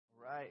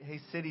right.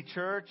 Hey, City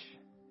Church.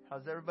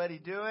 How's everybody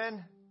doing?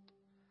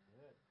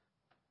 Good.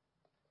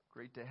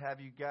 Great to have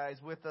you guys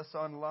with us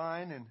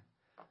online and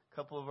a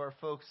couple of our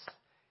folks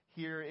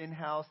here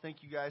in-house.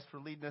 Thank you guys for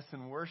leading us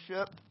in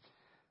worship.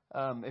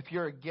 If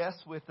you're a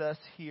guest with us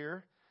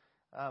here,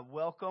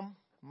 welcome.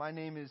 My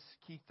name is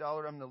Keith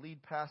Dollar. I'm the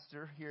lead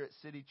pastor here at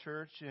City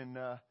Church, and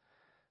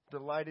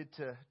delighted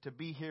to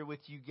be here with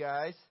you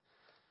guys.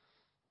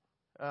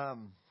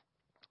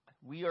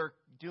 We are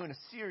doing a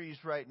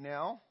series right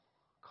now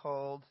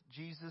called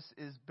Jesus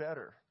is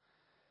Better.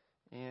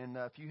 And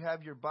if you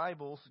have your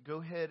Bibles,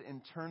 go ahead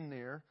and turn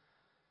there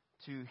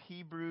to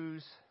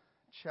Hebrews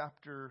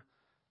chapter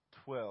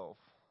 12.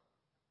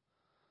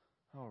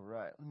 All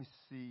right, let me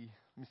see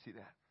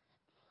that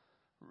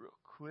real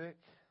quick.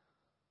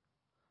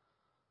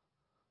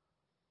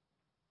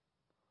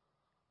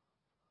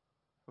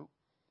 Oh,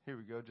 here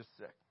we go, just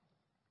a sec.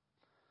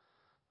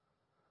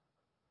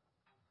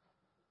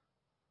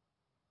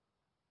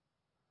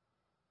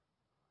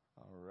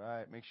 All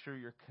right, make sure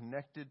you're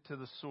connected to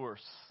the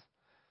source.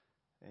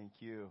 Thank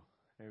you.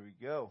 There we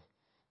go.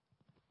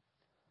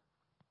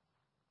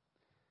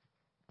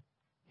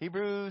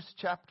 Hebrews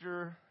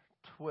chapter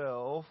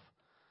 12.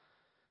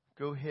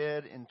 Go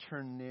ahead and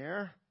turn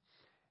there.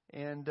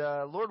 And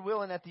Lord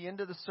willing, at the end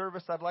of the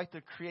service, I'd like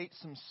to create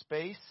some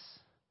space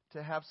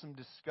to have some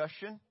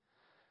discussion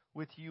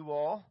with you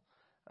all.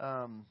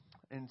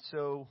 And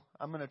so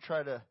I'm going to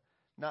try to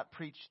not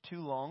preach too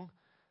long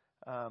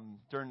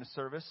during the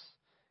service.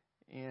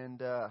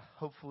 And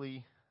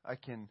hopefully I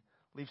can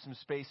leave some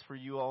space for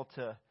you all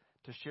to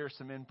share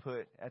some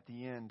input at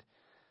the end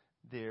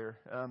there.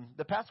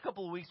 The past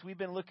couple of weeks, we've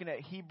been looking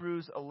at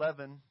Hebrews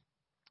 11,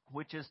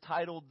 which is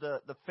titled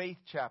the faith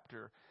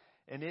chapter.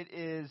 And it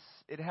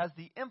has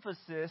the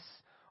emphasis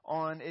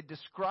on, it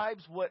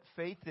describes what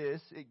faith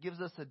is. It gives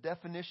us a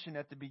definition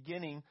at the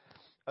beginning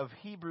of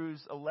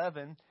Hebrews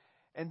 11.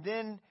 And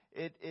then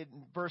in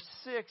verse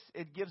 6,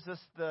 it gives us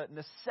the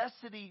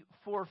necessity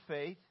for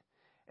faith.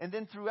 And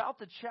then throughout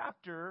the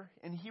chapter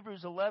in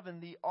Hebrews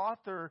 11, the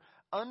author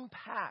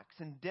unpacks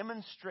and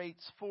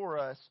demonstrates for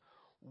us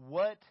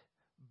what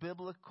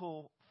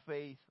biblical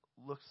faith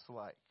looks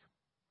like.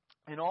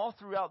 And all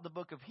throughout the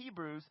book of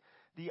Hebrews,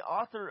 the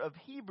author of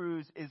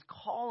Hebrews is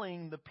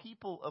calling the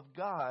people of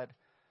God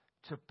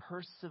to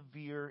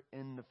persevere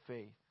in the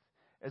faith.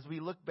 As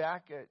we look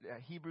back at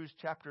Hebrews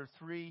chapter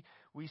 3,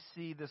 we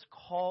see this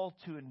call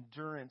to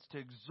endurance, to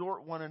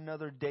exhort one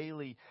another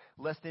daily,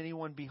 lest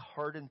anyone be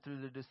hardened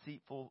through the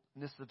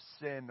deceitfulness of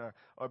sin,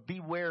 or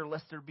beware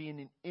lest there be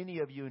in any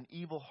of you an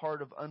evil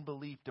heart of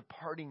unbelief,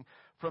 departing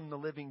from the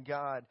living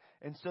God.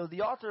 And so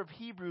the author of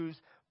Hebrews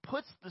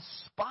puts the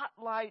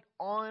spotlight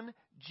on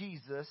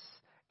Jesus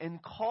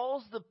and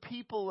calls the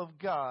people of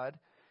God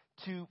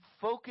to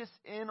focus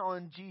in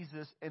on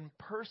Jesus and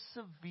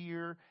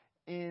persevere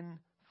in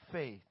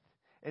faith.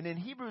 And in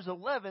Hebrews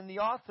 11, the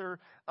author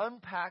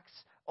unpacks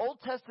Old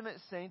Testament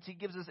saints. He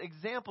gives us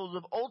examples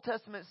of Old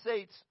Testament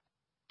saints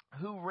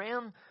who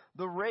ran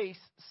the race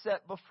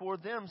set before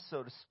them,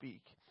 so to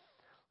speak.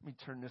 Let me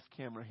turn this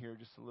camera here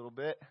just a little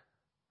bit.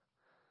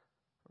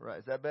 All right,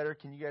 is that better?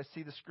 Can you guys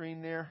see the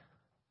screen there?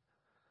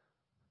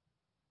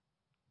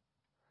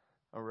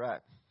 All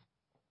right.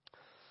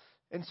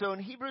 And so in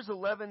Hebrews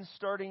 11,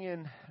 starting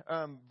in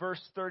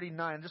verse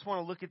 39, I just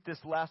want to look at this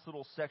last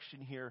little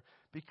section here,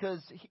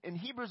 because in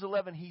Hebrews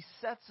 11, he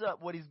sets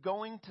up what he's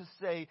going to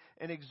say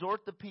and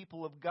exhort the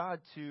people of God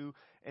to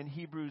in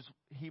Hebrews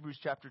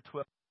chapter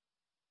 12.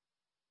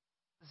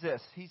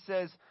 This, he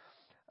says,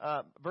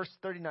 verse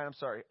 39,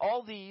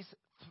 all these,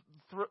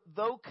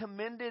 though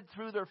commended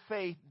through their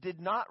faith, did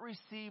not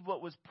receive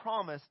what was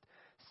promised,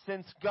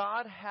 since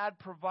God had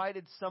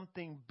provided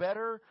something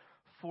better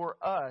for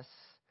us,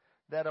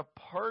 that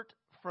apart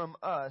from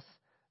us,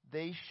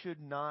 they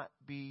should not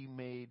be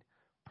made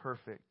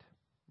perfect.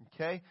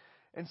 Okay?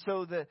 And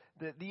so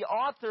the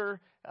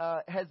author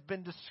has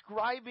been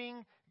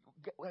describing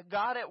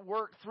God at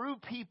work through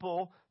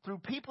people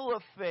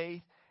of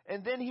faith,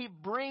 and then he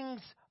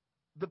brings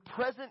the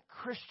present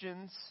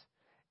Christians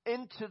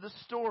into the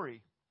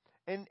story.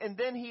 And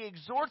then he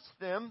exhorts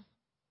them.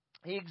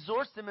 He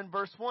exhorts them in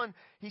verse 1.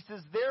 He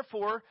says,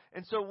 therefore,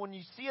 and so when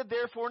you see a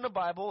therefore in the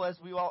Bible, as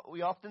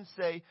we often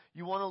say,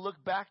 you want to look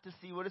back to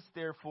see what it's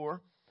there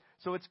for.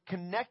 So it's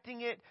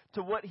connecting it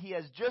to what he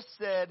has just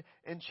said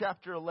in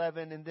chapter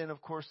 11, and then,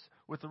 of course,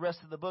 with the rest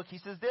of the book. He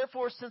says,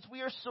 therefore, since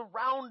we are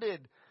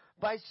surrounded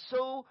by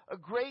so a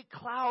great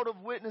cloud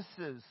of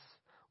witnesses,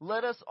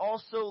 let us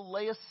also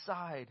lay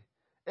aside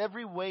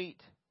every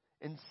weight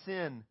and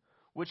sin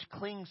which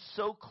clings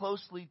so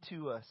closely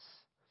to us.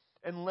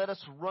 And let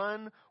us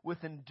run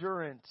with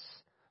endurance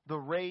the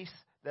race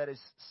that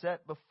is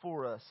set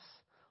before us,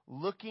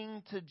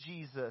 looking to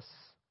Jesus,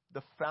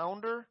 the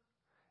founder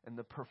and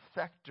the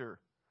perfecter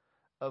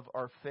of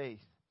our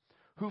faith,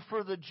 who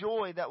for the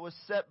joy that was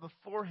set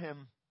before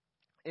him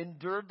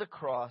endured the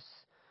cross,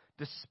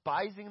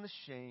 despising the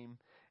shame,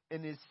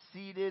 and is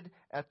seated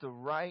at the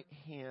right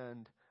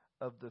hand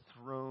of the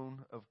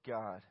throne of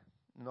God.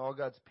 And all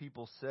God's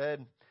people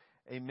said,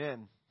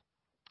 amen.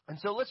 And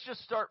so let's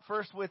just start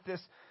first with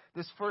this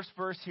first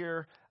verse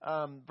here,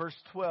 verse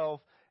 12.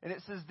 And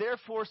it says,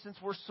 therefore, since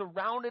we're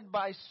surrounded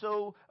by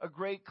so a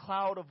great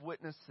cloud of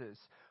witnesses.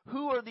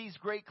 Who are these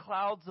great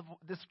clouds of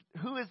this?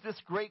 Who is this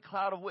great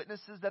cloud of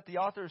witnesses that the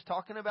author is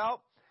talking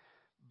about?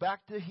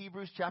 Back to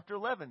Hebrews chapter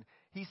 11.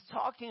 He's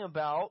talking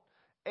about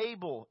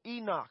Abel,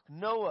 Enoch,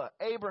 Noah,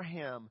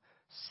 Abraham,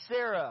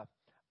 Sarah,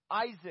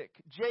 Isaac,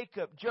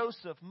 Jacob,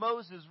 Joseph,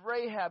 Moses,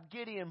 Rahab,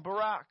 Gideon,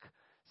 Barak,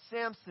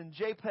 Samson,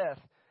 Japheth,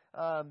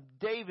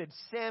 David,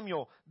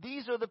 Samuel.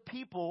 These are the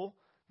people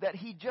that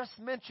he just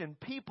mentioned.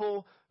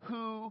 People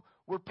who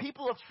were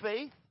people of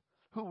faith,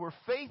 who were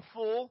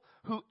faithful,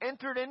 who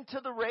entered into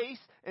the race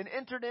and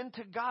entered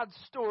into God's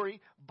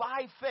story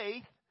by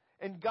faith,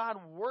 and God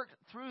worked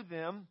through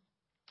them.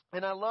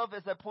 And I love,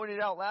 as I pointed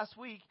out last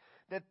week,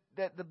 that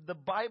the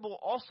Bible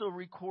also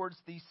records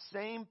these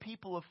same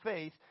people of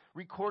faith,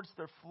 records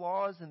their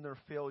flaws and their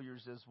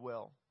failures as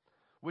well,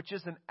 which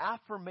is an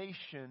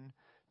affirmation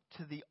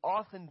to the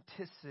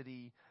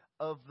authenticity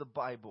of the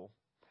Bible.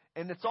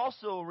 And it's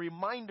also a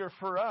reminder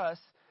for us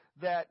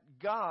that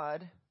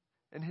God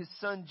and His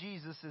Son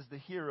Jesus is the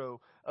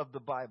hero of the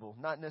Bible,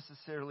 not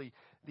necessarily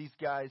these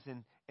guys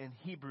in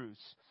Hebrews.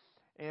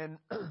 And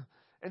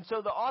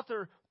so the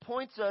author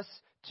points us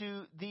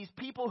to these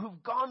people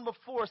who've gone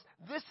before us.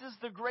 This is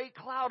the great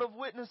cloud of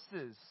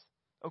witnesses.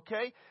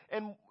 Okay?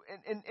 And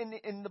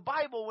in the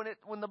Bible,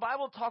 when the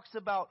Bible talks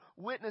about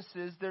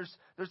witnesses, there's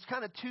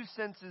kind of two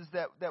senses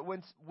that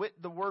when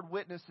the word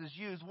witness is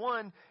used.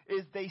 One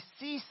is they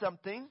see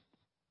something,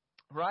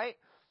 right?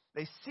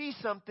 They see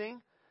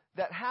something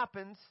that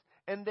happens,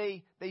 and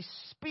they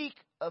speak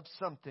of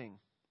something.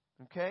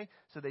 Okay?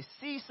 So they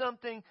see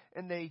something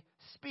and they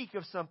speak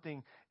of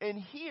something. And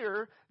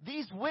here,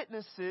 these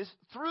witnesses,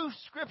 through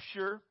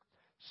Scripture,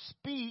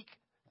 speak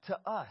to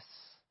us.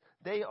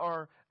 They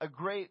are a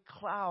great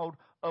cloud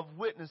of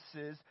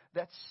witnesses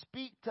that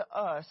speak to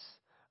us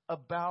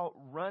about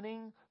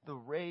running the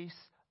race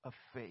of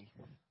faith.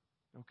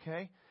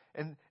 Okay?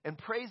 And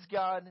praise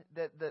God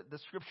that the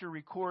Scripture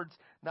records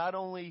not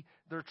only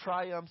their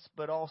triumphs,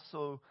 but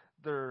also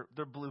their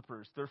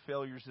bloopers, their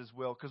failures as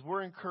well. Because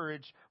we're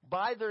encouraged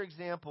by their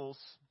examples,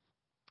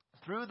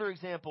 through their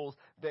examples,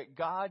 that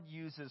God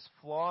uses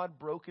flawed,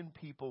 broken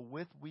people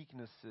with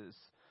weaknesses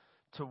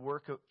to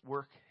work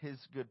His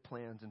good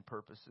plans and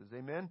purposes.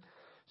 Amen?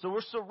 So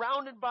we're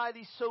surrounded by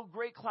these so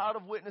great cloud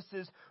of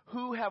witnesses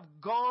who have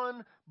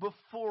gone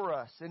before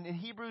us. And in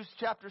Hebrews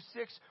chapter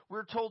 6,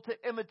 we're told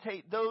to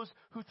imitate those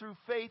who through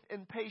faith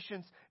and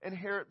patience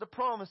inherit the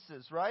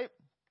promises, right?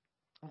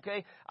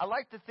 Okay? I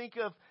like to think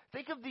of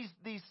these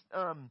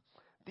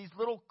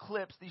little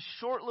clips, these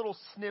short little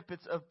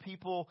snippets of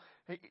people.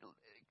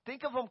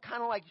 Think of them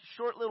kind of like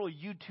short little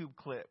YouTube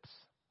clips.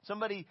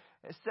 Somebody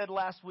said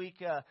last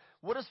week,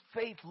 what does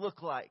faith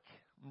look like?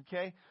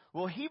 Okay?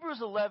 Well, Hebrews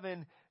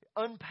 11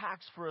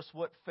 unpacks for us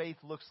what faith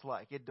looks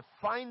like. It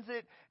defines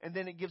it, and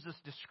then it gives us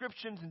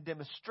descriptions and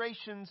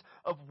demonstrations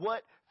of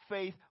what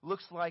faith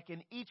looks like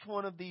in each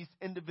one of these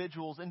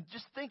individuals. And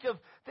just think of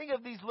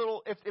these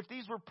little, if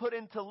these were put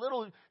into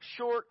little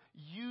short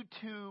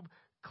YouTube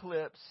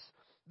clips,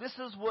 this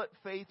is what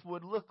faith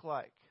would look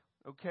like.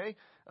 Okay?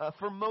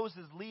 For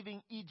Moses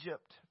leaving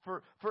Egypt,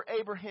 for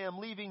Abraham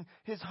leaving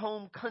his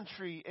home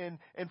country and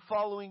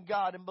following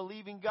God and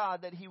believing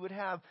God that he would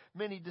have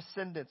many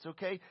descendants.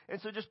 Okay? And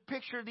so just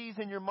picture these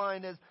in your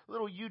mind as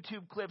little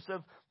YouTube clips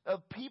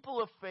of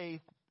people of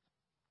faith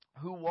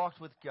who walked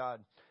with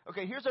God.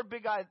 Okay, here's our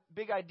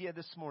big idea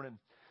this morning.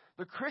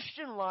 The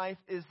Christian life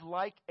is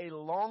like a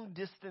long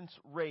distance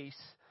race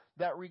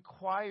that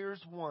requires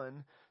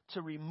one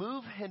to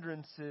remove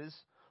hindrances,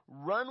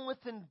 run with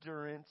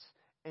endurance,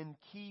 and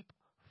keep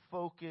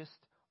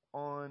focused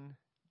on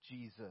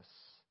Jesus.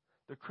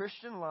 The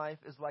Christian life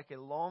is like a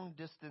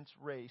long-distance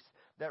race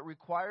that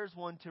requires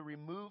one to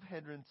remove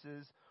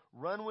hindrances,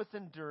 run with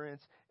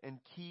endurance, and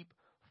keep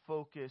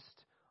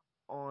focused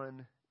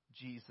on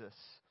Jesus.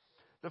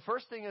 The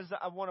first thing is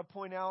I want to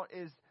point out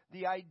is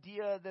the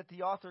idea that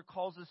the author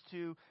calls us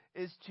to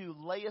is to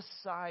lay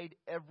aside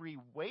every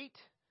weight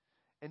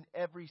and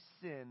every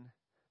sin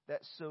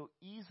that so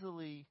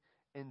easily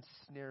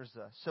ensnares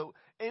us. So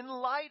in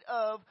light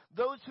of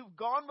those who've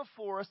gone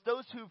before us,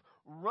 those who've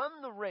run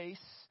the race,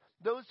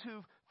 those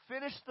who've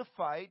finished the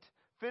fight,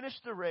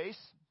 finished the race,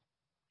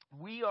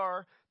 we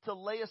are to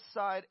lay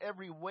aside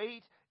every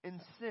weight and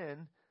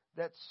sin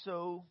that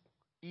so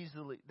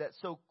easily,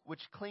 which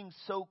clings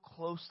so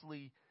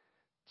closely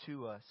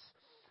to us.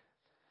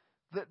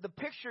 The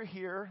picture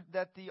here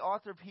that the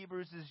author of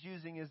Hebrews is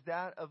using is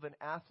that of an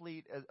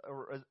athlete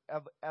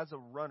as a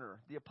runner.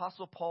 The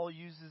Apostle Paul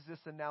uses this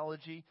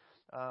analogy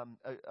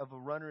of a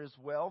runner as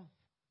well.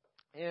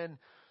 And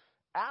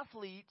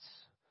athletes,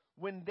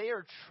 when they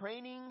are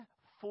training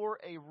for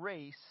a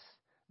race,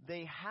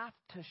 they have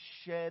to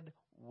shed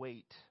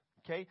weight.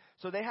 Okay?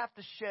 So they have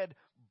to shed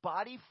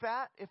body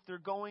fat if they're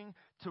going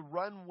to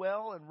run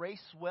well and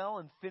race well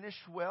and finish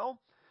well.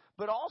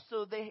 But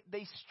also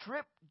they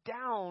strip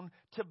down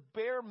to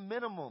bare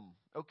minimum,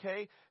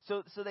 okay?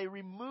 So they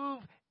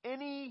remove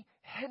any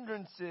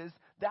hindrances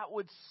that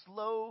would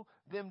slow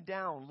them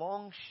down.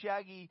 Long,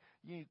 shaggy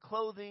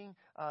clothing.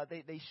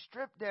 They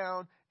strip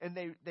down and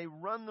they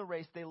run the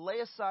race. They lay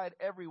aside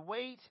every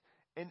weight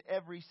and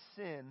every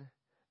sin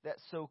that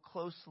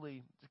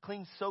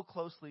clings so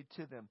closely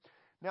to them.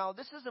 Now,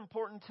 this is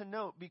important to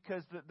note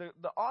because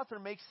the author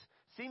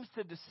seems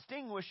to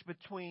distinguish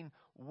between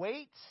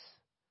weights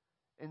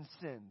and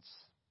sins.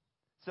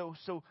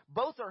 So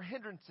both are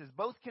hindrances.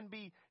 Both can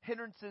be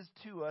hindrances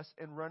to us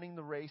in running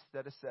the race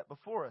that is set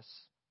before us.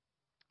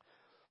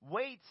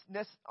 Weights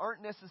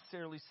aren't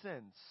necessarily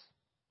sins,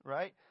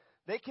 right?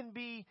 They can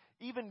be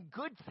even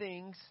good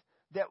things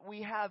that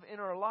we have in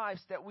our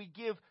lives that we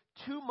give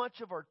too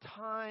much of our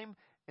time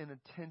and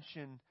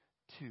attention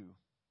to.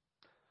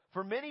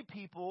 For many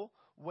people,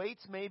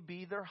 weights may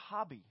be their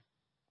hobby.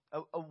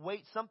 A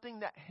weight,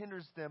 something that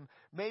hinders them.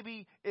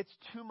 Maybe it's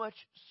too much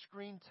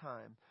screen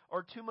time,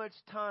 or too much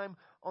time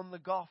on the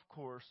golf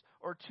course,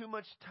 or too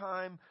much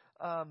time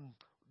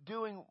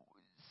doing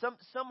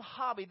some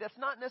hobby that's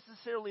not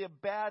necessarily a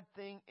bad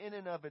thing in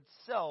and of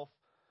itself,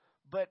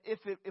 but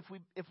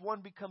if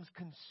one becomes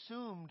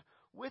consumed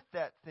with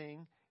that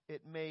thing,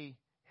 it may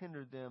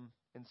hinder them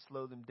and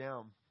slow them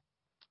down.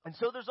 And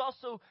so there's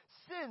also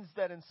sins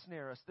that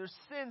ensnare us. There's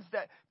sins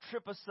that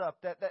trip us up,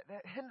 that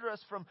hinder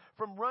us from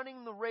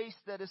running the race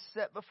that is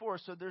set before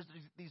us. So there's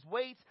these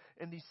weights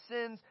and these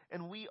sins,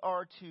 and we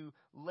are to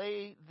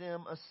lay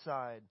them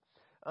aside.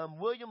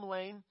 William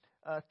Lane,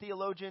 a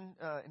theologian,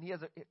 and he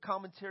has a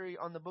commentary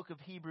on the book of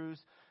Hebrews,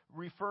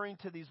 referring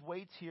to these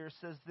weights here,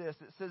 says this.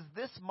 It says,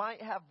 this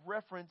might have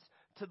reference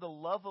to the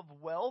love of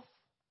wealth.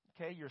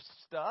 Okay, your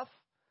stuff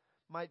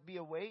might be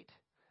a weight.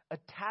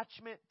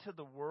 Attachment to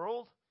the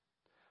world.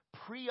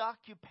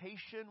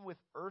 Preoccupation with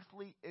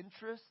earthly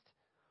interest,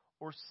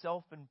 or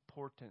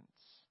self-importance.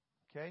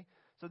 Okay?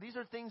 So these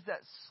are things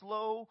that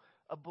slow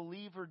a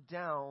believer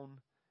down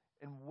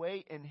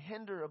and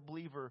hinder a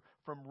believer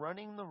from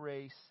running the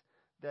race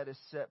that is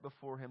set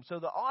before him.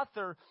 So the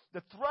author,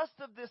 the thrust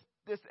of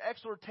this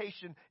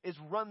exhortation is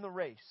run the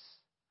race.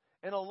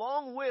 And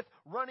along with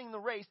running the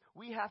race,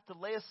 we have to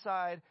lay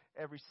aside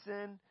every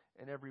sin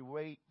and every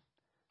weight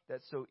that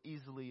so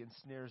easily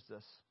ensnares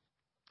us.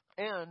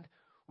 And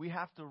we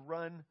have to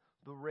run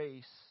the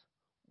race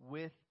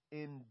with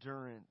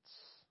endurance.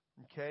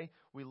 Okay?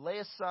 We lay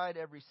aside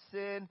every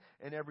sin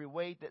and every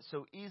weight that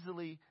so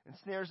easily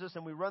ensnares us,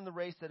 and we run the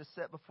race that is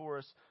set before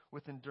us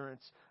with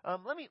endurance.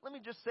 Let me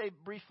just say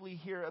briefly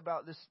here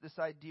about this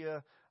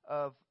idea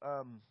of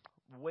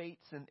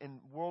weights and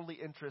worldly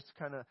interests,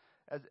 kind of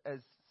as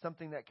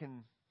something that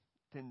can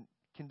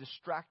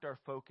distract our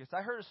focus.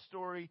 I heard a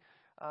story.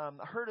 I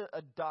heard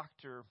a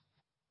doctor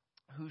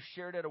who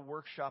shared at a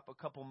workshop a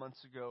couple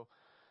months ago.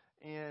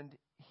 And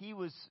he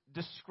was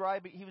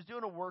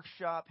doing a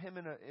workshop,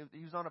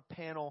 he was on a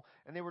panel,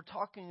 and they were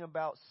talking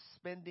about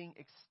spending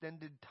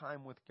extended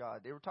time with God.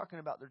 They were talking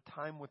about their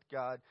time with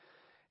God.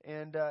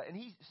 And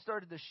he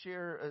started to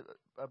share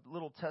a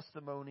little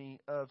testimony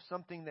of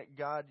something that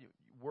God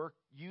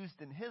used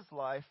in his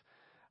life,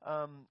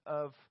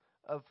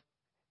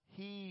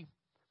 he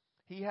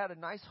had a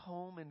nice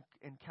home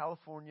in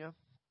California.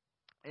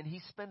 And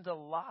he spent a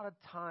lot of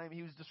time.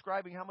 He was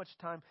describing how much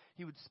time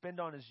he would spend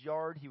on his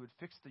yard. He would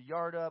fix the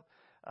yard up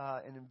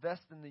and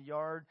invest in the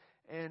yard.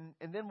 And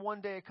then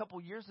one day, a couple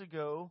years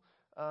ago,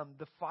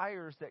 the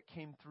fires that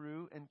came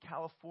through in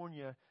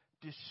California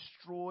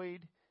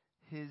destroyed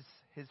his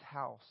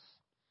house.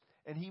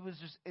 And he was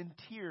just in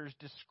tears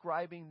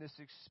describing this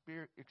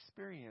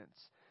experience.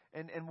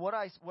 And what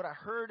I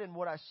heard and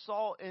what I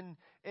saw in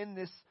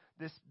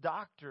this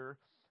doctor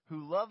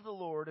who loved the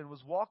Lord and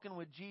was walking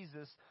with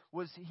Jesus,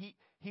 was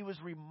he was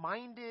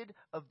reminded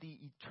of the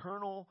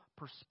eternal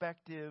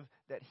perspective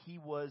that he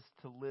was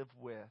to live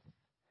with,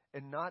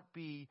 and not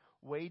be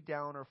weighed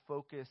down or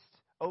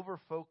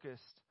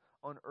over-focused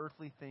on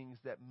earthly things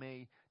that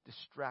may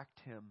distract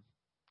him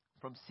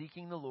from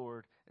seeking the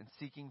Lord and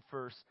seeking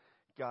first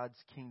God's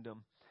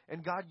kingdom.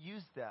 And God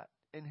used that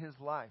in his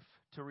life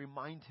to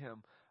remind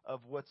him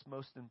of what's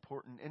most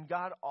important. And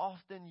God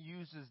often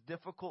uses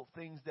difficult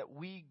things that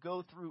we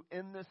go through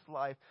in this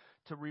life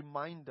to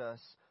remind us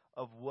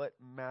of what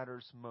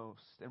matters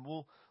most. And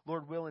we'll,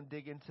 Lord willing,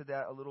 dig into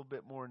that a little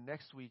bit more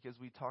next week as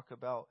we talk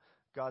about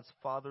God's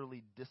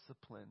fatherly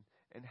discipline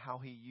and how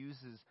he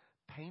uses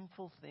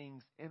painful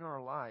things in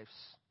our lives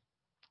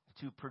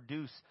to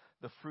produce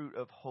the fruit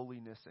of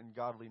holiness and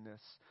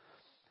godliness.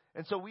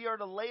 And so we are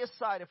to lay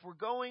aside, if we're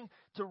going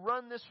to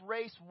run this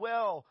race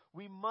well,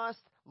 we must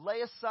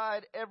lay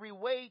aside every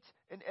weight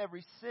and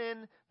every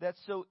sin that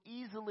so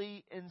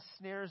easily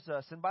ensnares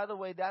us. And by the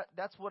way,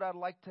 that's what I'd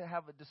like to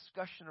have a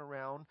discussion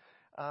around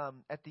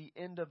at the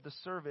end of the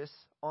service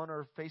on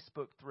our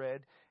Facebook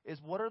thread, is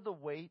what are the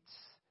weights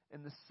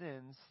and the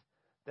sins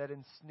that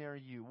ensnare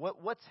you?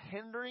 What's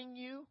hindering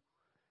you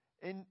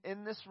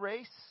in this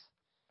race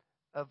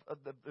of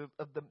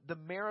the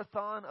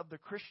marathon of the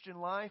Christian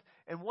life,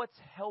 and what's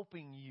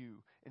helping you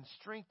and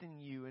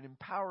strengthening you and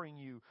empowering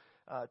you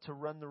to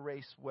run the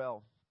race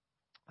well.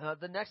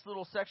 The next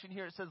little section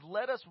here, it says,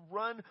 let us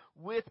run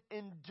with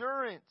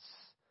endurance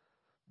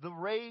the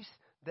race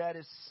that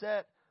is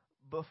set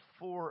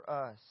before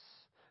us.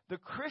 The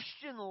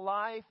Christian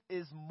life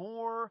is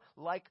more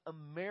like a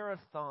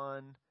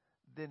marathon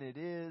than it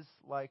is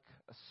like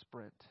a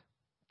sprint.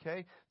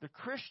 Okay? The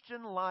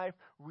Christian life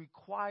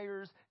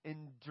requires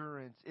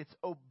endurance. It's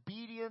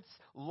obedience,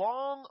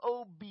 long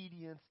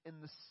obedience in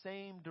the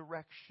same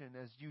direction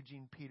as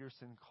Eugene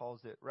Peterson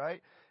calls it,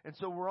 right? And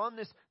so we're on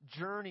this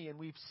journey and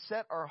we've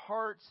set our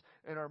hearts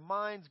and our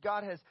minds.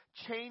 God has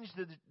changed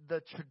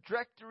the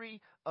trajectory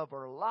of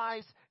our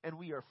lives and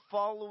we are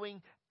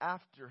following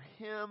after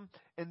Him.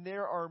 And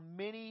there are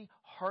many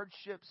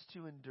hardships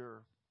to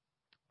endure,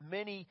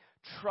 many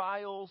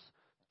trials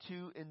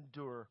to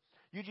endure.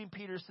 Eugene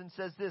Peterson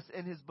says this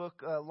in his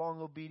book,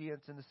 Long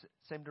Obedience, in the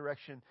same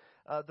direction.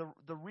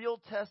 The real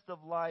test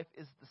of life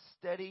is the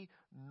steady,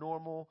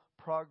 normal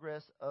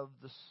progress of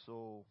the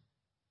soul.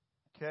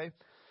 Okay?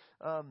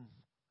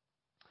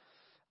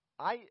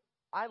 I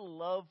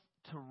love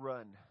to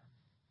run.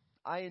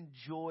 I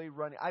enjoy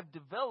running. I've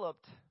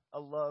developed a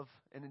love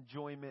and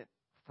enjoyment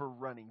for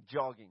running,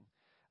 jogging.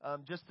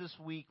 Just this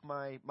week,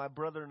 my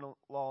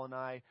brother-in-law and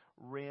I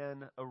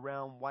ran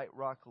around White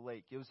Rock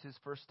Lake. It was his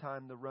first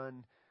time to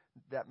run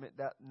that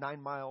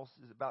 9 miles,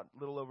 is about a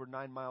little over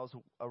 9 miles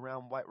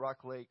around White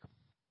Rock Lake.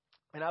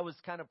 And I was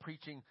kind of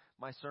preaching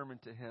my sermon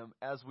to him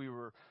as we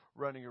were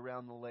running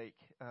around the lake.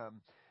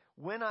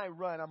 When I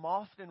run, I'm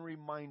often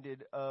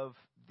reminded of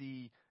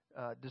the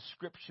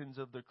descriptions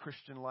of the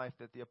Christian life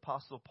that the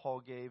Apostle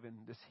Paul gave in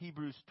this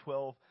Hebrews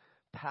 12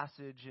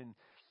 passage.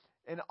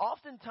 And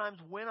oftentimes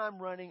when I'm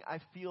running, I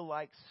feel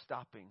like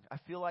stopping. I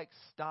feel like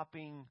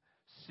stopping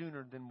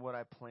sooner than what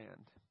I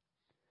planned.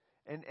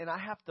 And I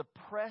have to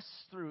press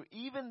through.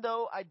 Even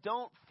though I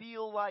don't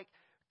feel like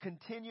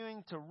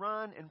continuing to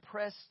run and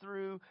press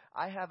through,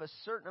 I have a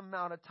certain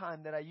amount of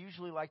time that I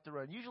usually like to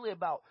run. Usually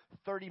about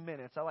 30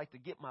 minutes. I like to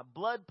get my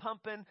blood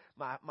pumping,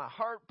 my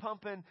heart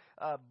pumping,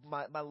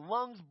 my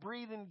lungs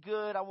breathing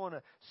good. I want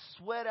to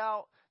sweat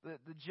out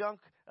the junk,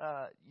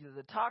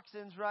 the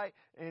toxins, right?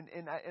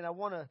 And I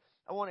want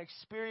to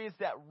experience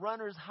that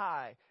runner's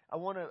high. I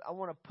want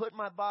to put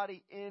my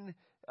body in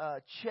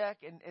check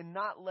and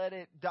not let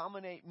it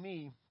dominate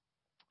me.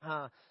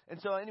 And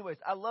so anyways,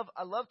 I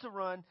love to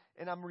run,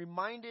 and I'm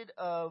reminded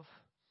of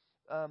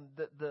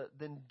the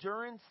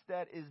endurance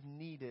that is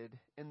needed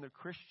in the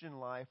Christian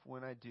life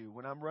when I do.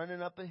 When I'm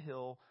running up a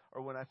hill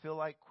or when I feel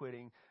like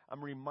quitting,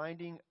 I'm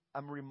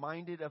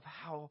reminded of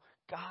how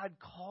God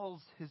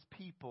calls His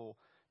people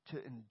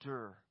to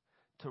endure,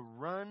 to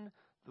run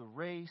the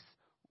race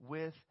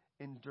with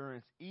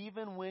endurance,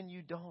 even when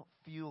you don't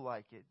feel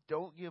like it.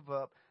 Don't give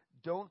up.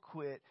 Don't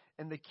quit.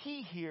 And the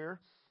key here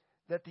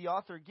that the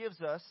author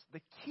gives us,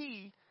 the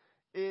key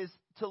is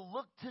to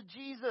look to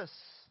Jesus.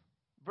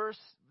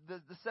 The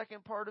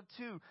second part of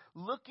 2.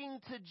 Looking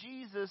to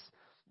Jesus,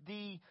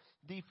 the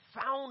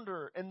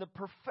founder and the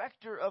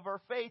perfecter of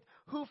our faith,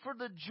 who for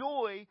the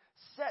joy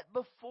set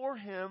before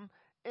Him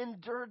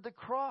endured the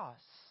cross.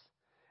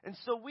 And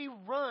so we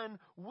run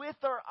with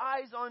our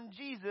eyes on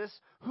Jesus,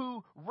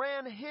 who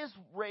ran His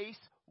race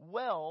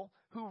well,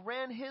 who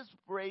ran His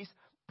race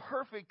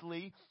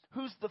perfectly,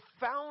 who's the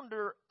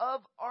founder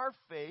of our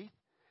faith.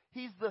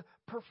 He's the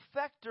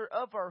perfecter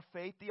of our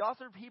faith. The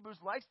author of Hebrews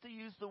likes to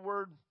use the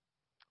word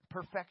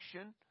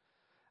perfection,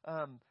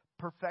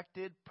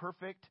 perfected,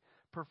 perfect,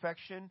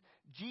 perfection.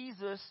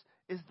 Jesus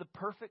is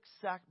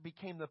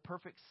became the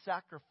perfect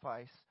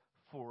sacrifice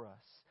for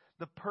us,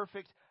 the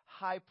perfect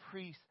high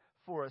priest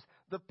for us,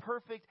 the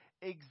perfect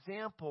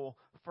example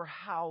for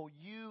how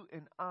you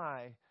and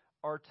I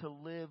are to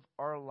live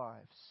our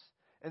lives.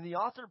 And the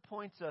author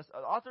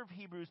of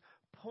Hebrews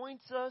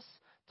points us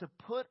to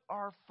put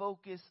our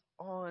focus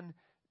on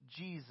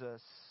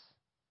Jesus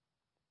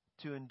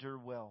to endure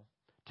well,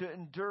 to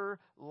endure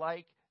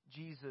like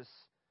Jesus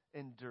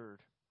endured.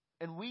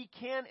 And we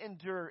can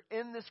endure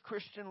in this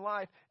Christian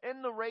life,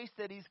 in the race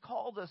that He's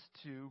called us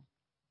to,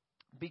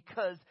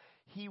 because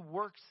He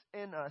works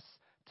in us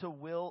to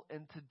will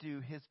and to do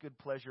His good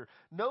pleasure.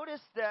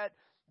 Notice that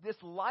this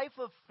life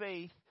of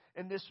faith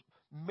and this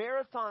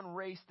marathon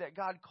race that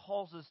God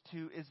calls us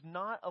to is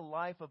not a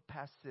life of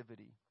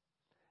passivity.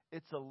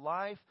 It's a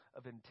life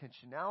of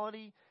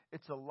intentionality.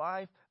 It's a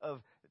life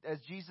of, as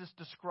Jesus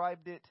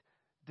described it,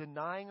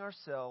 denying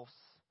ourselves,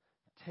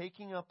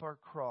 taking up our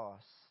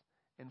cross,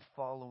 and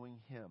following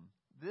Him.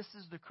 This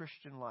is the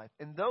Christian life.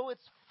 And though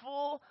it's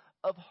full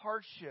of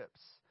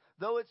hardships,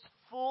 though it's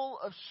full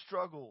of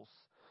struggles,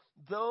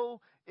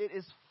 though it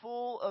is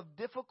full of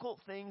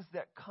difficult things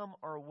that come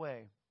our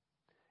way,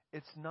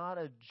 it's not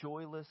a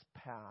joyless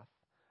path.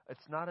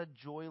 It's not a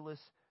joyless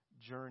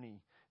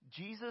journey.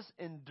 Jesus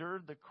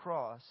endured the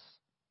cross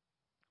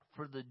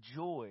for the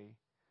joy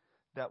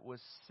that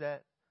was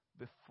set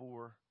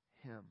before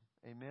Him.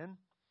 Amen?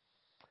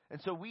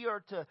 And so we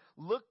are to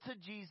look to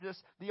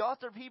Jesus. The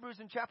author of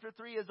Hebrews in chapter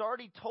 3 has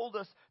already told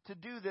us to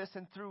do this,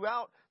 and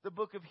throughout the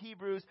book of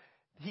Hebrews,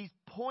 He's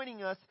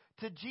pointing us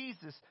to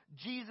Jesus.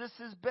 Jesus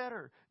is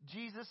better.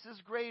 Jesus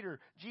is greater.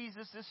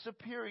 Jesus is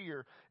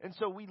superior. And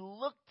so we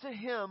look to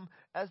Him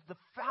as the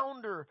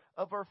founder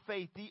of our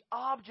faith, the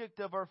object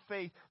of our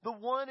faith, the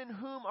one in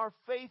whom our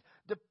faith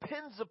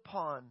depends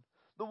upon,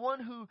 the one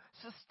who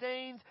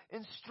sustains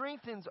and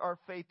strengthens our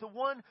faith, the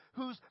one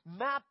who's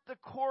mapped the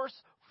course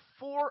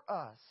for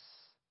us.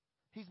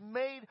 He's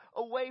made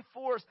a way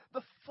for us,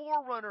 the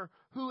forerunner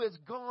who has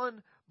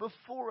gone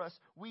before us.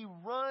 We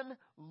run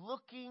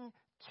looking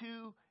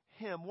to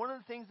Him. One of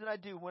the things that I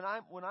do when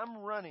I'm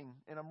running,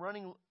 and I'm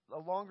running a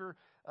longer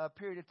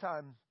period of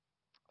time,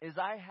 is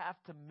I have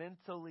to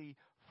mentally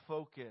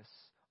focus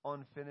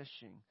on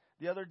finishing.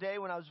 The other day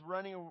when I was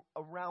running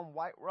around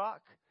White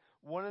Rock,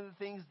 one of the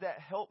things that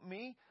helped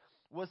me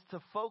was to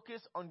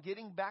focus on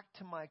getting back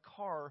to my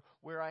car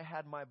where I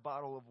had my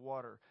bottle of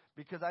water.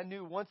 Because I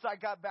knew once I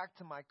got back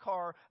to my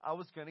car, I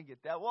was going to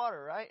get that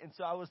water, right? And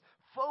so I was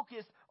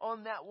focused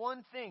on that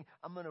one thing.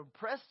 I'm going to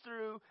press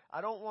through. I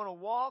don't want to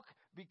walk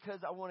because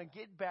I want to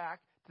get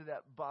back to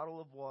that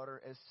bottle of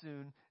water as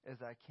soon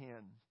as I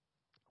can.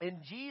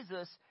 And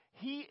Jesus,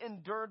 He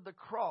endured the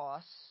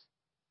cross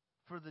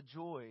for the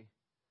joy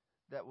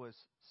that was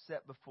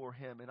set before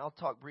Him. And I'll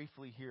talk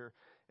briefly here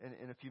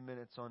in a few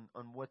minutes on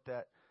what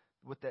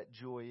that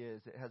joy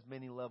is. It has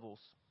many levels.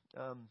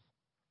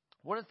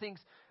 One of the things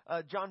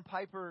John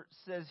Piper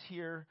says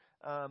here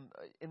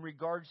in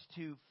regards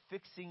to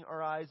fixing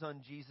our eyes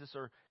on Jesus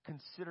or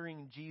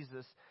considering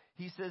Jesus,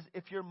 he says,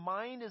 if your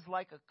mind is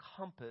like a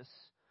compass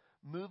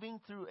moving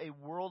through a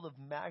world of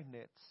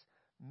magnets,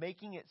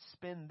 making it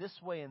spin this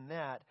way and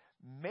that,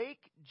 make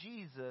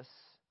Jesus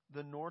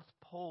the North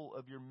Pole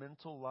of your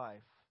mental life,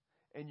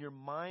 and your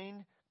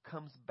mind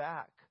comes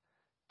back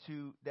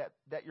to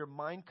that your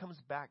mind comes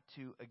back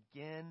to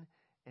again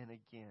and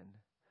again.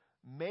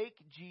 Make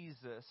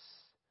Jesus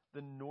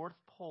the North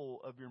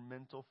Pole of your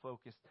mental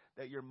focus,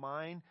 that your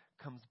mind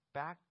comes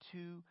back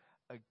to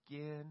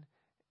again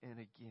and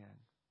again.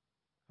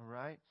 All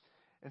right?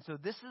 And so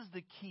this is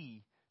the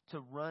key to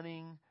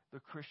running the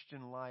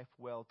Christian life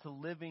well, to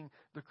living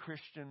the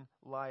Christian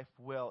life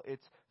well.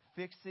 It's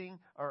fixing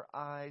our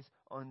eyes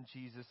on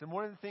Jesus. And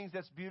one of the things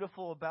that's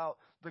beautiful about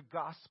the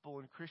gospel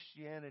and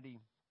Christianity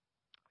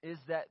is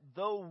that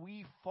though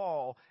we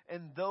fall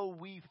and though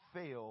we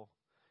fail,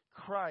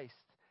 Christ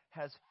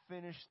has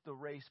finished the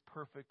race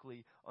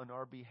perfectly on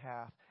our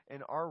behalf,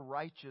 and our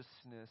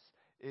righteousness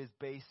is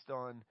based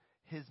on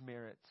His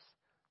merits,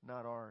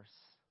 not ours.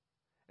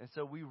 And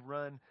so we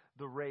run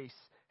the race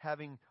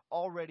having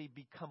already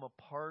become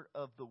a part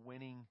of the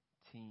winning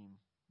team.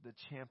 The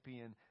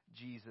champion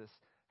Jesus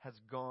has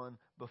gone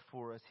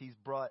before us. He's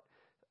brought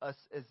us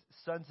as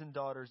sons and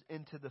daughters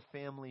into the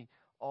family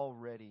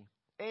already.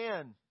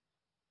 And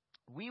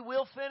we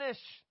will finish,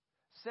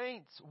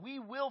 saints. We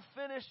will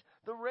finish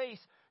the race.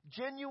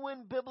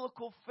 Genuine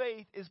biblical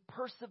faith is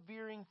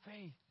persevering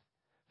faith.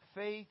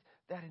 Faith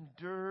that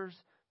endures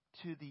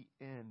to the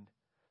end.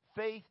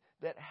 Faith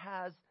that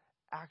has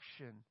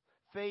action.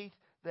 Faith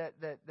that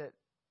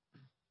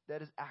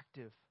is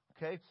active.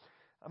 Okay?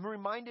 I'm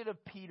reminded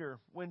of Peter.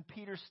 When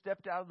Peter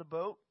stepped out of the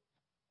boat,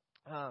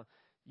 the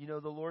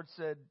Lord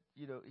said,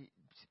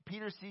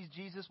 Peter sees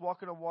Jesus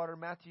walking on water,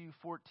 Matthew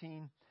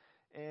 14,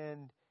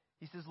 and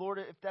he says, Lord,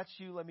 if that's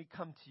you, let me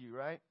come to you,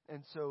 right?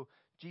 And so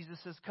Jesus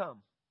says,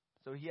 come.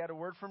 So he had a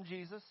word from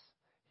Jesus.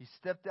 He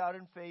stepped out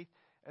in faith.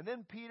 And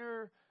then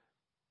Peter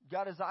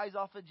got his eyes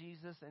off of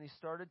Jesus, and he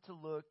started to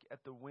look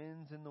at the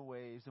winds and the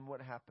waves. And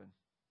what happened?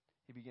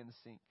 He began to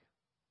sink.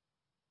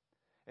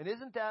 And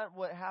isn't that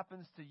what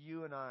happens to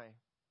you and I?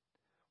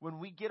 When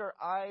we get our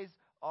eyes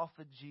off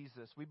of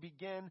Jesus, we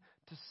begin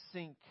to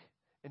sink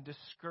in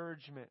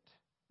discouragement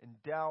and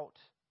doubt.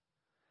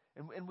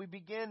 And we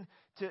begin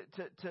to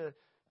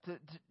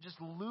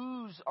just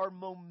lose our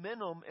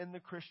momentum in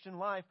the Christian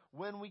life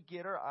when we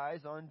get our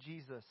eyes on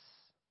Jesus.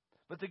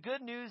 But the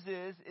good news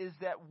is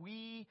that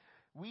we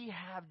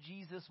have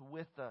Jesus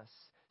with us,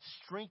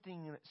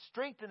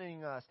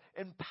 strengthening us,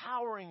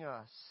 empowering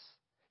us.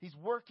 He's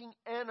working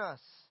in us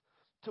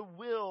to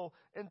will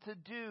and to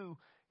do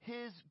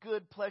His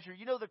good pleasure.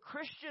 The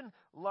Christian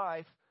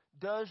life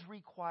does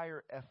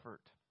require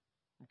effort.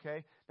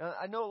 Okay? Now,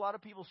 I know a lot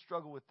of people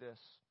struggle with this.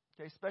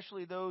 Okay?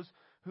 Especially those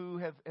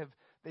who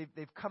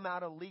they've come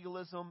out of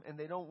legalism and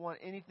they don't want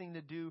anything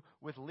to do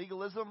with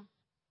legalism.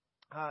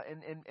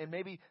 And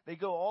maybe they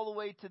go all the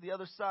way to the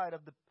other side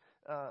of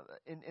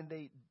and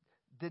they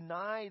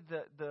deny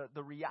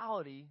the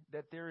reality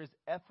that there is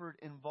effort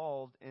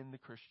involved in the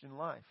Christian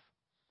life.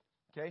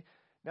 Okay?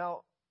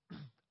 Now,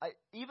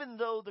 even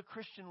though the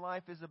Christian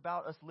life is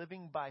about us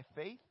living by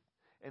faith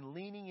and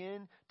leaning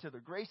in to the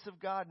grace of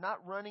God,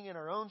 not running in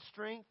our own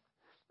strength,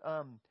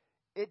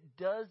 it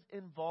does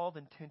involve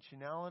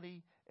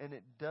intentionality and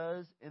it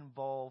does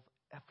involve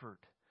effort.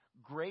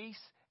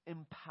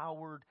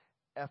 Grace-empowered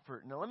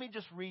effort. Now, let me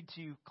just read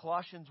to you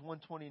Colossians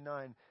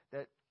 1:29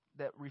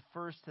 that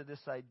refers to this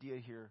idea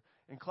here.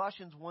 In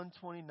Colossians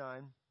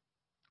 1:29,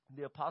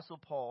 the Apostle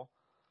Paul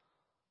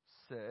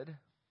said,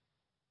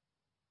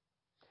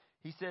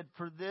 He said,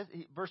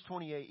 verse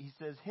 28, he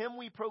says, him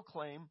we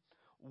proclaim,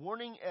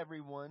 warning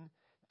everyone,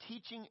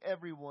 teaching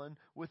everyone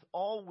with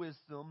all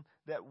wisdom,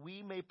 that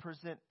we may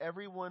present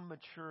everyone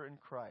mature in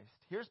Christ.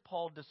 Here's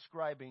Paul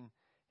describing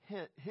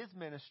his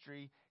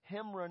ministry,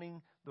 him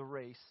running the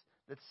race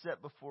that's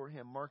set before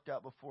him, marked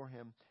out before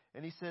him.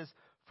 And he says,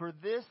 for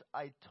this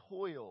I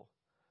toil,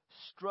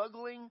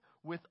 struggling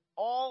with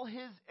all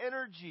his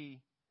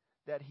energy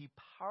that he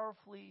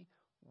powerfully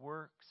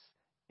works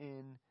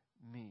in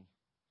me.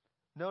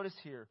 Notice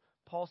here,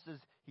 Paul says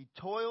he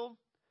toiled,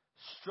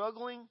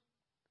 struggling,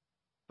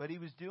 but he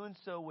was doing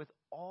so with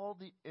all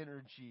the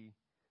energy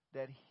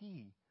that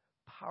he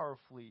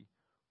powerfully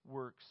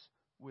works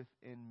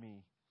within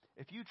me.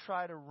 If you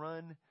try to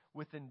run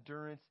with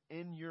endurance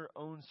in your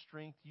own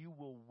strength, you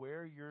will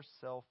wear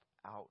yourself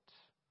out.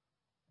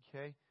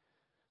 Okay?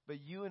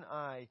 But you and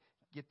I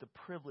get the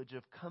privilege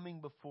of coming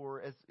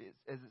before, as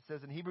it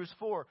says in Hebrews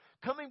 4,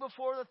 coming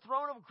before the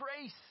throne of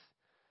grace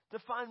to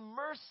find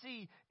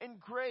mercy and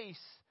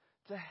grace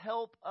to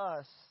help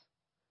us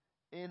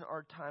in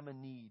our time of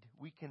need.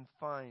 We can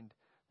find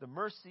the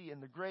mercy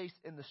and the grace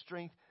and the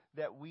strength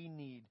that we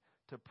need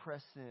to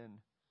press in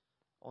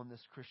on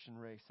this Christian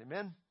race.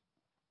 Amen?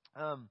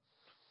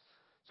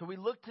 So we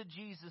look to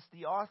Jesus,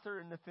 the author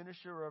and the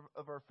finisher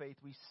of our faith.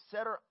 We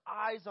set our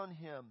eyes on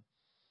him.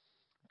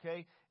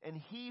 Okay? And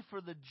he,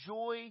 for the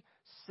joy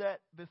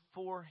set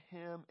before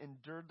him,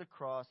 endured the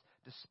cross,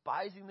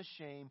 despising the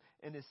shame,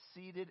 and is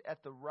seated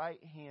at the right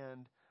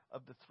hand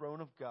of the throne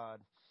of God.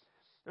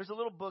 There's a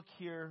little book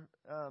here,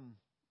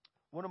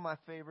 one of my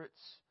favorites,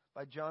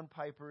 by John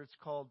Piper. It's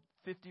called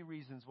 50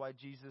 Reasons Why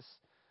Jesus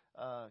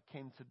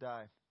Came to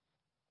Die.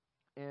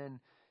 And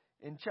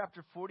in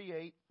chapter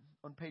 48,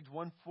 on page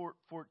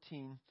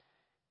 114,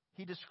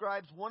 he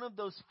describes one of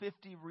those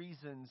 50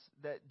 reasons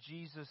that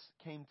Jesus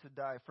came to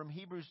die from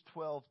Hebrews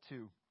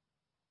 12:2.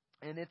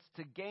 And it's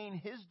to gain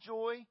his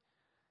joy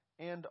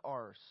and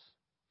ours.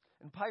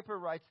 And Piper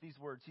writes these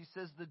words. He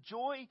says, the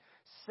joy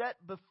set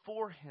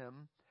before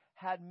him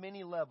had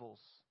many levels.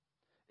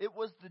 It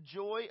was the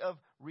joy of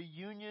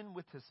reunion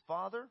with his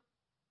Father.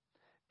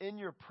 In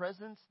your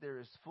presence there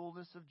is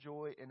fullness of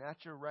joy, and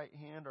at your right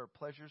hand are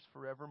pleasures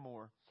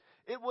forevermore.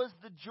 It was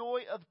the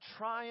joy of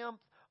triumph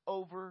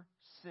over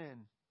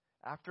sin.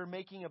 After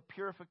making a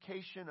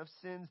purification of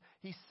sins,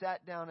 he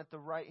sat down at the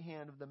right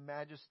hand of the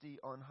majesty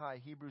on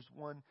high. Hebrews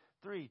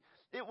 1:3.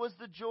 It was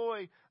the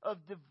joy of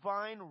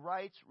divine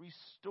rights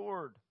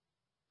restored.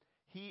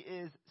 He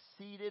is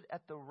seated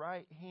at the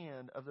right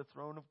hand of the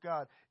throne of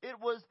God. It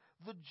was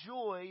the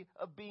joy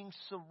of being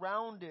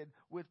surrounded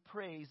with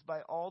praise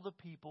by all the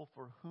people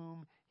for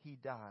whom he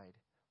died.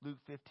 Luke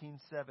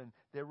 15:7.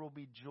 There will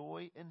be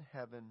joy in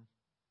heaven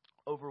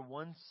over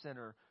one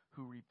sinner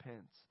who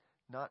repents,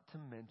 not to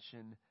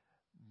mention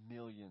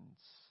millions.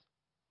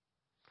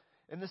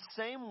 In the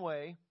same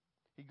way,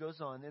 he goes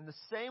on, in the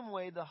same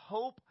way the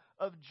hope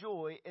of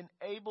joy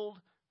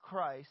enabled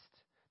Christ,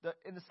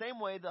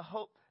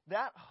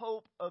 that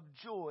hope of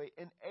joy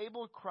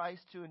enabled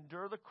Christ to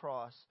endure the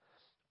cross.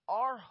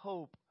 Our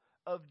hope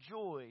of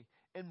joy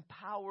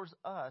empowers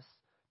us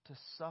to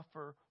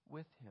suffer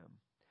with him.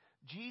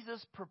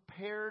 Jesus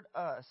prepared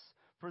us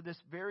for this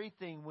very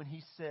thing when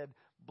he said,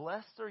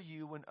 blessed are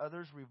you when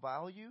others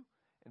revile you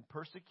and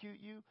persecute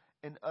you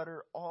and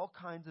utter all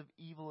kinds of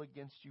evil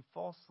against you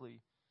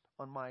falsely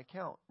on my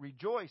account.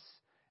 Rejoice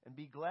and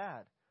be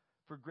glad,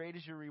 for great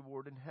is your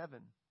reward in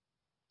heaven.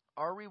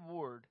 Our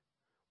reward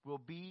will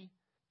be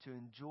to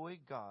enjoy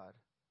God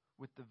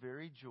with the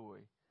very joy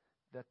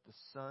that the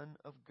Son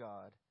of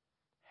God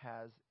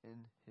has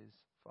in his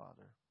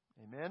Father.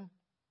 Amen?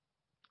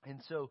 And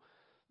so,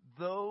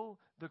 though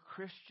the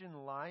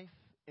Christian life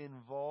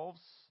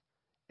involves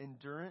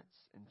endurance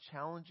and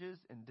challenges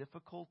and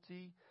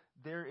difficulty,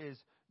 there is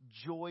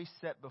joy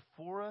set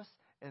before us,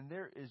 and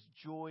there is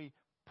joy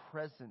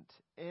present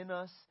in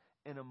us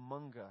and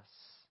among us.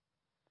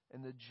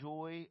 And the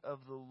joy of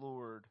the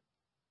Lord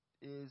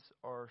is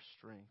our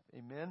strength.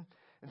 Amen?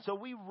 And so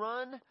we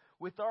run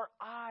with our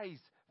eyes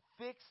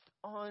fixed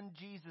on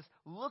Jesus,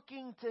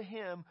 looking to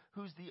him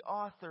who's the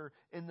author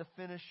and the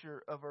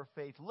finisher of our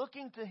faith,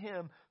 looking to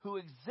him who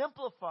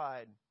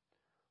exemplified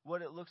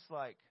what it looks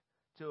like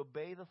to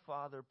obey the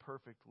Father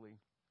perfectly.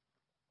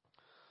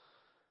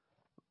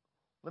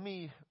 Let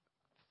me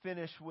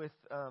finish with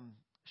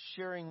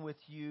sharing with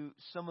you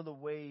some of the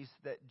ways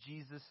that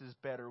Jesus is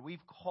better.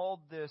 We've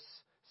called this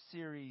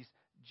series,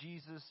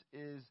 Jesus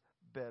is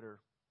Better.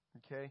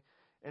 Okay?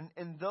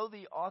 And though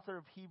the author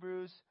of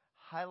Hebrews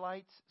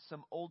highlights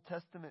some Old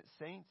Testament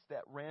saints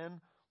that ran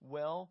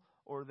well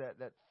or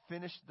that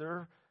finished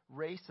their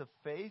race of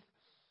faith,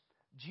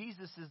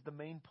 Jesus is the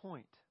main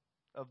point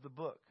of the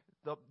book.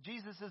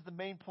 Jesus is the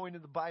main point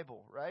of the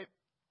Bible, right?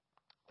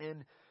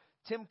 And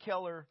Tim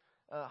Keller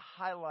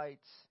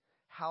highlights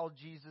how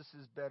Jesus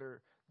is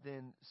better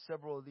than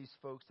several of these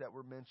folks that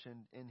were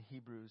mentioned in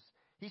Hebrews.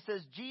 He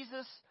says,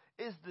 Jesus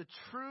is the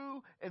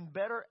true and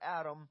better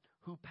Adam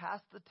who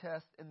passed the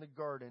test in the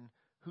garden,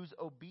 whose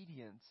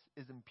obedience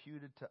is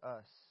imputed to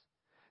us.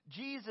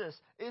 Jesus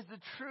is the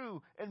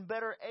true and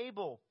better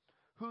Abel,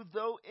 who,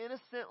 though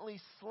innocently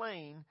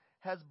slain,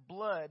 has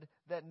blood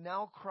that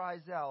now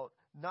cries out,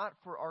 not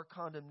for our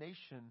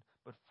condemnation,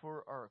 but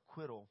for our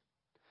acquittal.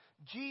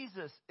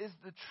 Jesus is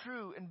the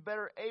true and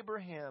better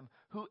Abraham,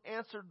 who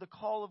answered the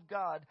call of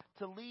God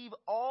to leave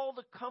all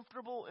the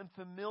comfortable and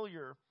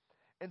familiar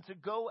and to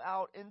go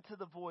out into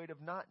the void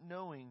of not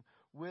knowing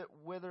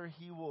where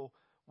he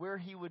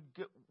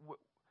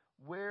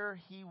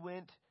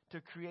went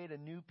to create a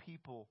new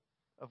people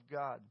of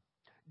God.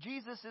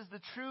 Jesus is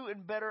the true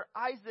and better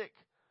Isaac,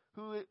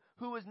 who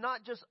was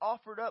not just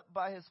offered up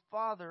by his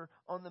father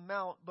on the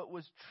mount, but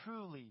was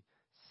truly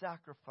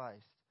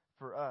sacrificed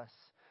for us.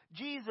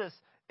 Jesus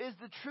is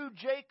the true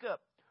Jacob,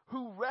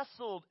 who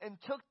wrestled and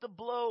took the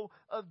blow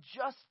of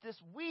justice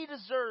we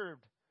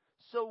deserved,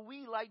 so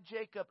we, like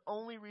Jacob,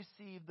 only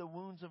receive the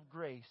wounds of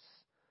grace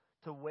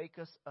to wake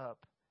us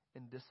up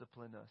and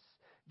discipline us.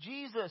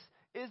 Jesus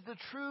is the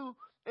true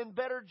and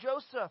better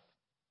Joseph,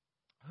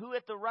 who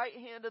at the right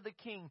hand of the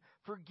king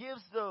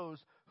forgives those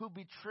who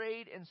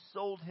betrayed and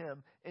sold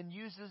him and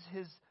uses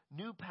his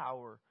new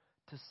power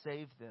to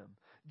save them.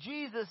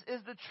 Jesus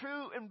is the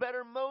true and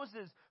better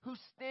Moses, who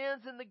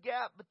stands in the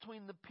gap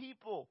between the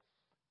people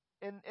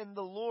and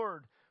the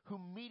Lord, who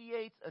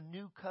mediates a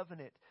new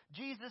covenant.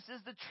 Jesus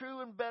is the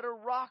true and better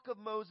rock of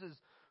Moses,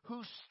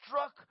 who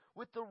struck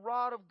with the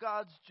rod of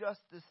God's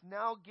justice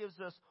now gives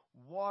us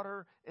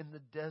water in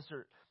the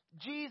desert.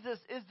 Jesus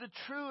is the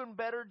true and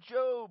better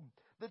Job,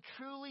 the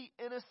truly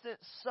innocent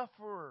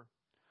sufferer,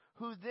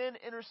 who then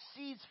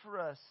intercedes for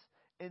us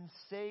and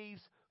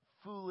saves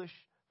foolish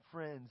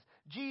friends.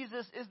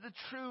 Jesus is the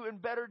true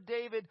and better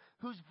David,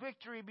 whose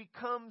victory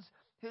becomes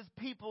his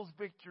people's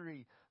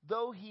victory,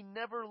 though he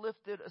never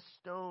lifted a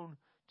stone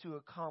to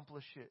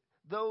accomplish it.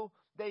 Though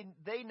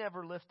they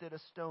never lifted a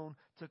stone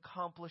to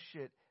accomplish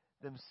it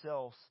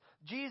themselves.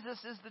 Jesus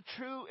is the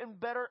true and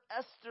better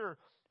Esther,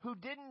 who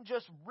didn't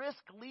just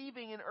risk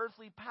leaving an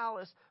earthly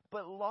palace,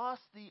 but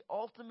lost the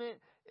ultimate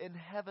and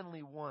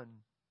heavenly one.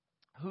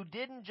 Who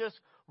didn't just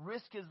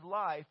risk his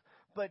life,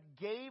 but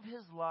gave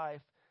his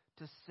life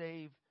to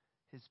save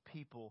his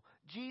people.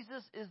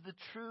 Jesus is the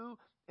true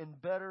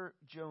and better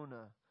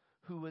Jonah,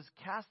 who was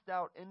cast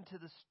out into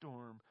the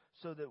storm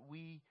so that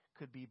we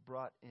could be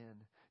brought in.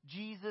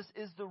 Jesus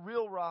is the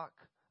real rock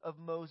of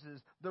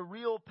Moses, the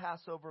real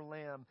Passover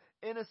lamb,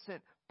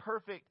 innocent,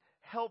 perfect,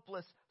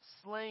 helpless,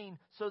 slain,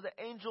 so the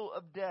angel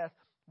of death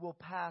will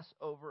pass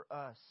over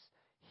us.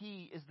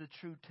 He is the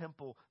true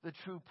temple, the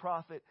true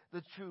prophet,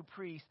 the true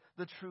priest,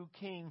 the true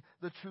king,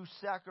 the true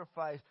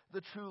sacrifice,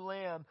 the true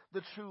lamb,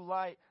 the true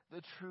light,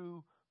 the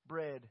true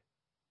bread.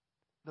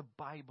 The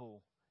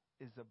Bible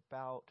is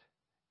about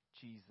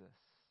Jesus.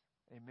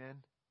 Amen?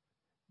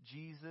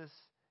 Jesus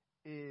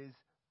is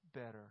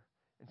better.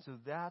 And so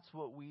that's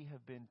what we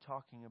have been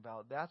talking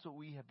about. That's what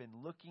we have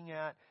been looking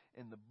at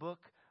in the book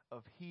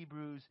of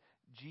Hebrews.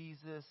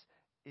 Jesus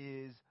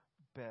is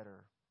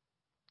better.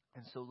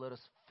 And so let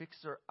us fix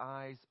our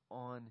eyes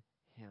on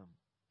him.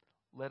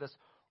 Let us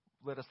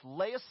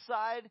lay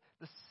aside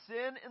the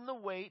sin and the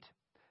weight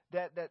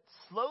that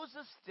slows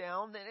us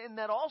down, and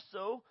that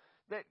also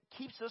that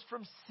keeps us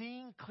from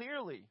seeing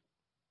clearly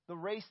the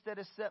race that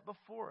is set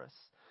before us.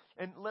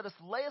 And let us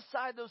lay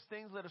aside those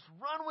things. Let us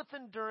run with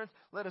endurance.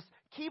 Let us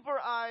keep our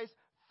eyes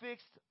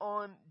fixed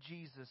on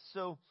Jesus.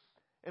 So,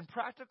 in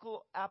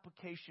practical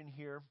application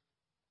here,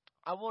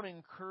 I want to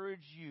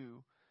encourage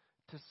you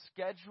to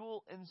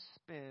schedule and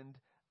spend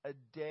a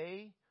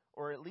day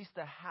or at least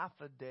a half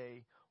a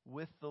day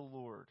with the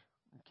Lord.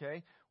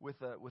 Okay?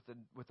 With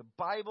a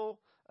Bible,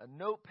 a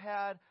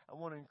notepad. I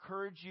want to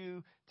encourage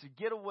you to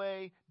get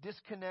away,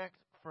 disconnect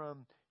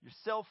from your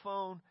cell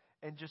phone,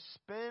 and just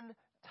spend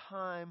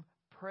time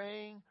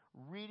praying,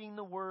 reading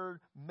the Word,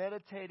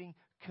 meditating,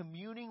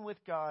 communing with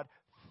God,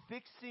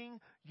 fixing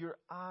your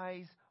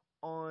eyes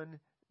on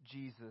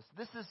Jesus.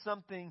 This is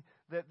something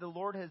that the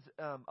Lord has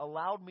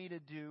allowed me to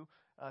do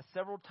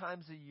several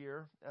times a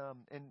year,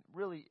 and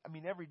really,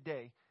 every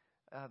day.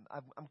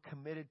 I'm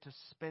committed to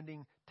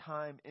spending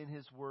time in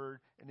His Word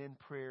and in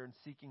prayer and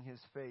seeking His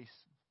face.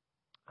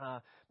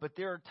 But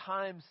there are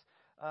times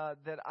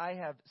that I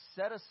have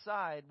set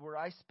aside where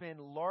I spend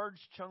large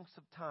chunks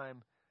of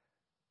time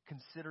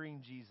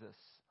considering Jesus,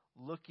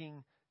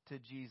 looking to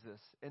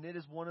Jesus. And it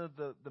is one of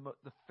the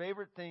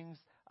favorite things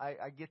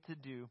I get to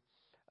do,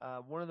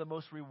 one of the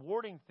most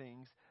rewarding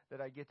things that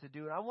I get to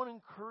do. And I want to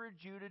encourage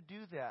you to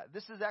do that.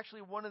 This is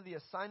actually one of the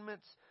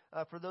assignments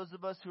for those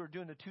of us who are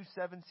doing the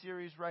 2-7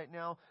 series right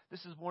now.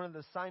 This is one of the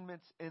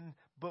assignments in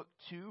book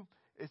 2,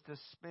 is to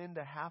spend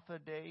a half a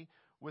day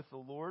with the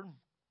Lord.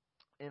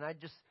 And I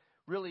just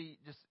really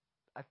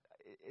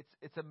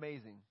it's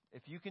amazing.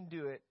 If you can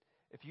do it,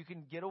 if you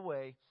can get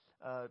away,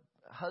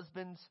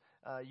 husbands,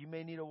 you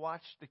may need to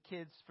watch the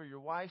kids for your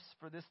wives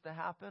for this to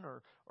happen,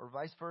 or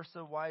vice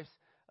versa. Wives,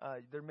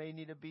 there may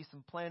need to be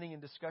some planning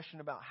and discussion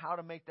about how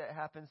to make that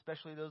happen,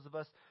 especially those of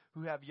us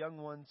who have young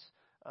ones.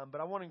 But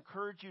I want to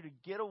encourage you to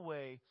get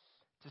away,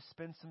 to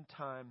spend some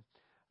time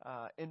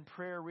in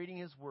prayer, reading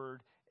His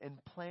Word, and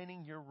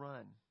planning your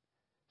run.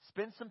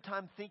 Spend some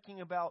time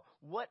thinking about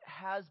what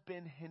has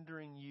been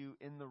hindering you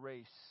in the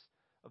race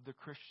of the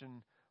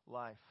Christian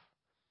life.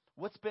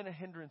 What's been a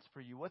hindrance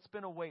for you? What's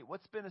been a weight?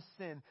 What's been a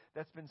sin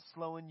that's been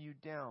slowing you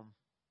down?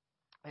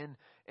 And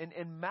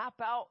map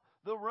out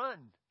the run.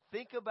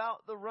 Think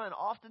about the run.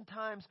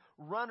 Oftentimes,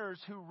 runners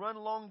who run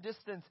long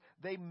distance,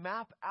 they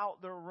map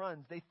out their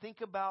runs. They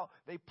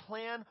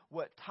plan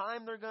what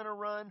time they're going to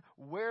run,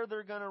 where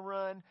they're going to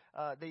run.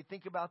 They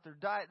think about their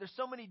diet. There's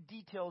so many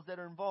details that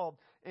are involved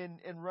in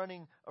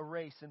running a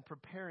race and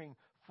preparing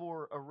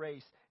for a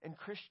race. And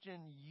Christian,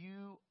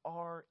 you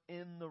are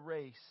in the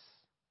race.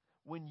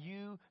 When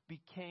you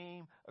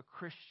became a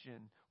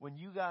Christian, when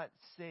you got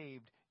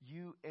saved,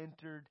 you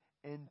entered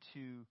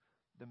into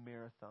the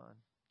marathon,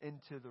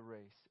 into the race,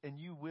 and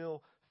you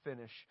will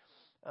finish.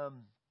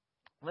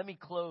 Let me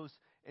close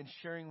in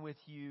sharing with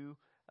you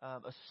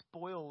a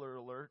spoiler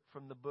alert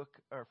from the book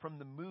or from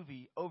the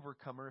movie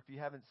Overcomer. If you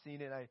haven't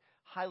seen it, I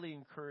highly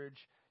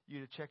encourage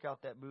you to check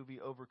out that movie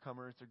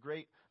Overcomer. It's a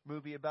great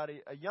movie about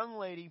a young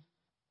lady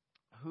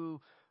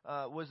who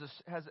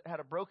had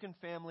a broken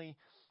family,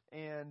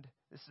 and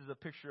this is a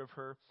picture of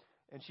her.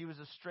 And she was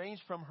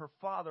estranged from her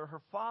father.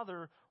 Her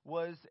father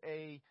was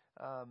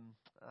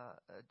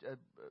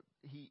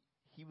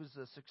he was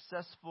a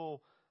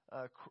successful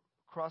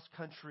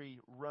cross-country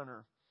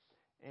runner.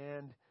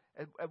 And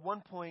at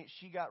one point,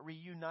 she got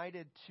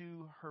reunited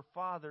to her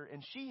father,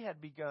 and she had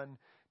begun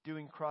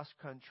doing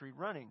cross-country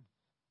running.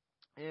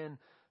 And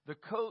the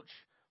coach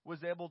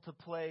was able to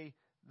play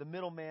the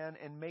middleman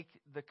and make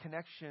the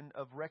connection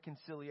of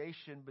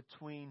reconciliation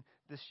between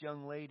this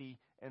young lady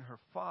and her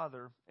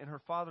father. And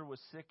her father was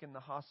sick in the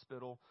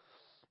hospital,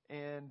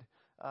 and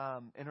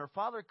her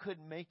father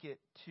couldn't make it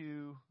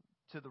to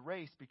the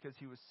race because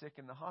he was sick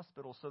in the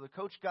hospital. So the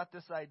coach got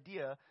this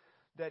idea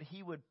that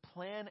he would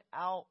plan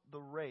out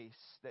the race,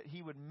 that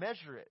he would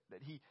measure it,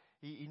 that he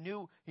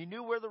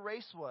knew where the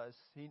race was.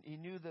 He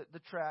knew the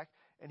track,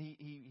 and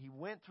he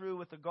went through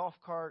with the golf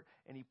cart,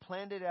 and he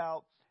planned it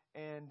out,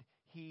 and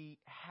he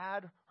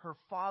had her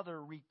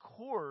father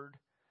record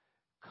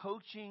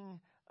coaching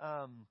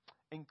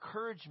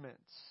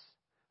encouragements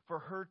for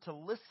her to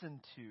listen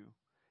to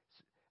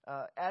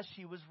as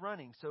she was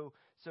running. So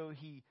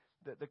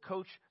the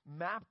coach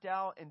mapped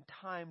out and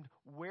timed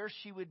where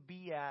she would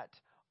be at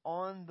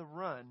on the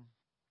run,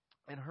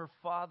 and her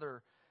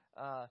father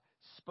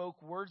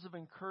spoke words of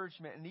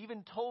encouragement and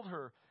even told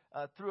her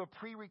through a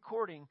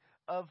pre-recording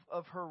of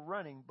her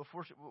running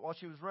while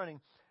she was running,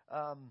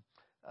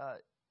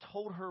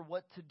 told her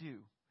what to do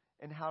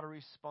and how to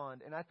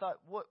respond. And I thought,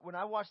 when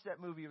I watched that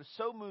movie, it was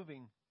so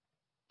moving,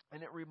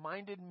 and it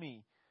reminded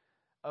me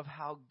of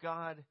how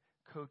God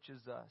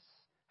coaches us,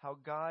 how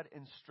God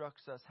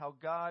instructs us, how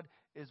God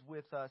is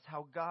with us,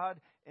 how God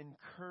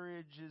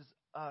encourages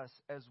us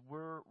as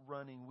we're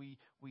running. We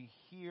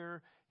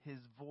hear His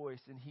voice,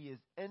 and He is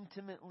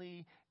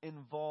intimately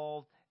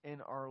involved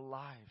in our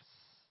lives,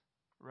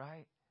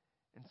 right?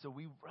 And so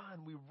we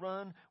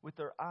run with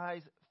our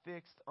eyes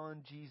fixed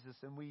on Jesus,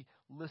 and we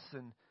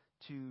listen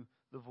to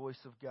the voice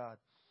of God.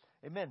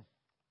 Amen.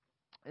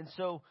 And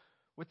so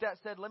with that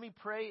said, let me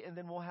pray, and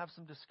then we'll have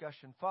some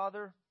discussion.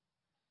 Father,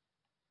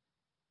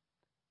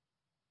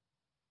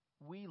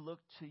 we look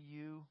to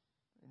you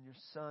and your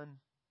Son,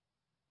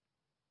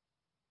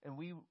 and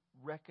we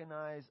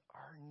recognize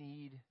our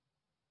need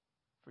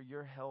for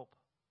your help,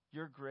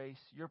 your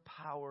grace, your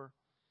power,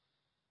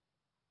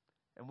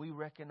 and we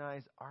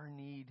recognize our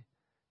need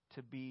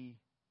to be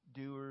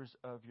doers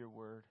of your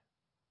word,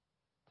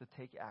 to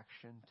take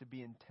action, to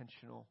be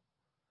intentional,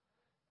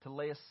 to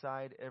lay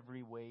aside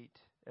every weight,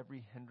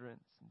 every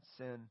hindrance and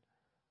sin,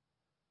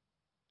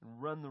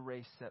 and run the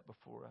race set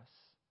before us.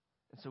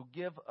 And so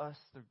give us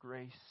the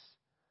grace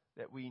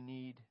that we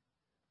need.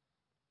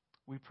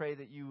 We pray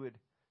that you would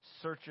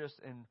search us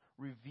and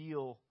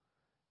reveal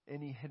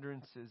any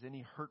hindrances,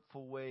 any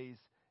hurtful ways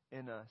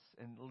in us,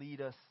 and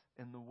lead us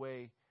in the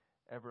way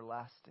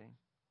everlasting.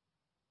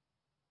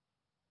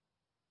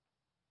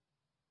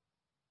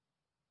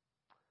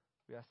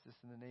 We ask this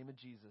in the name of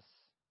Jesus.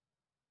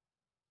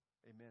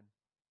 Amen.